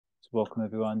Welcome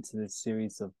everyone to this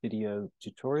series of video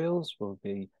tutorials. We'll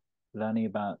be learning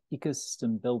about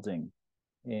ecosystem building.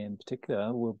 In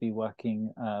particular, we'll be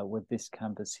working with this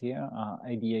canvas here, our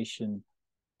ideation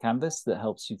canvas that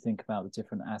helps you think about the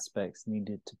different aspects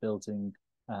needed to building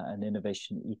an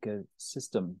innovation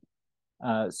ecosystem.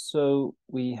 So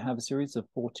we have a series of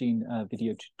 14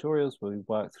 video tutorials where we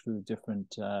work through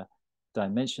different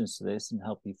dimensions to this and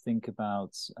help you think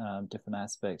about different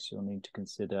aspects you'll need to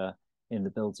consider in the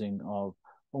building of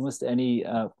almost any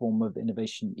form of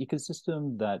innovation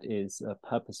ecosystem that is a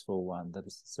purposeful one. That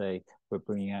is to say, we're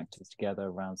bringing actors together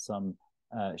around some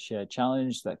shared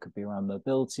challenge that could be around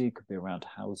mobility, could be around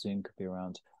housing, could be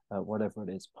around whatever it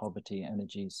is, poverty,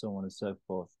 energy, so on and so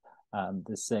forth.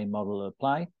 The same model will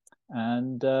apply.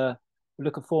 And we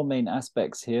look at four main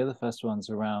aspects here. The first one's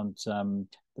around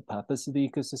the purpose of the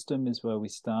ecosystem is where we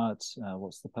start.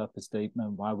 What's the purpose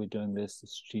statement? Why are we doing this? The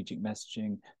strategic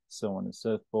messaging, so on and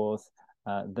so forth.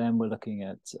 Then we're looking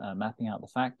at mapping out the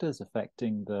factors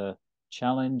affecting the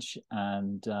challenge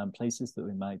and places that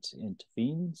we might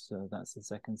intervene. So that's the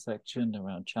second section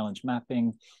around challenge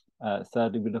mapping.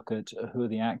 Thirdly, we look at who are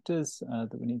the actors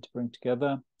that we need to bring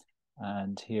together.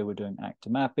 And here we're doing actor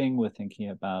mapping. We're thinking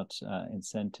about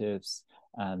incentives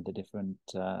and the different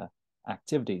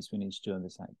activities we need to do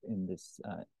in this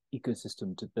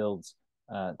ecosystem to build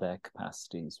their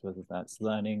capacities, whether that's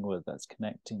learning, whether that's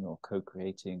connecting or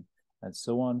co-creating, and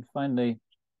so on. Finally,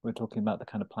 we're talking about the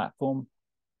kind of platform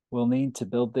we'll need to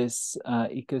build this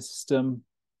ecosystem,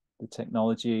 the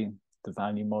technology, the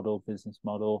value model, business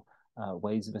model,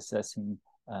 ways of assessing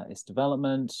its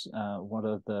development, what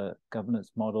are the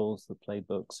governance models, the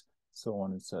playbooks, so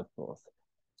on and so forth.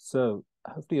 So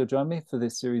hopefully you'll join me for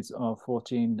this series of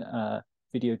 14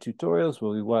 video tutorials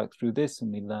where we work through this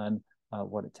and we learn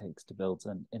what it takes to build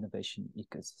an innovation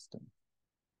ecosystem.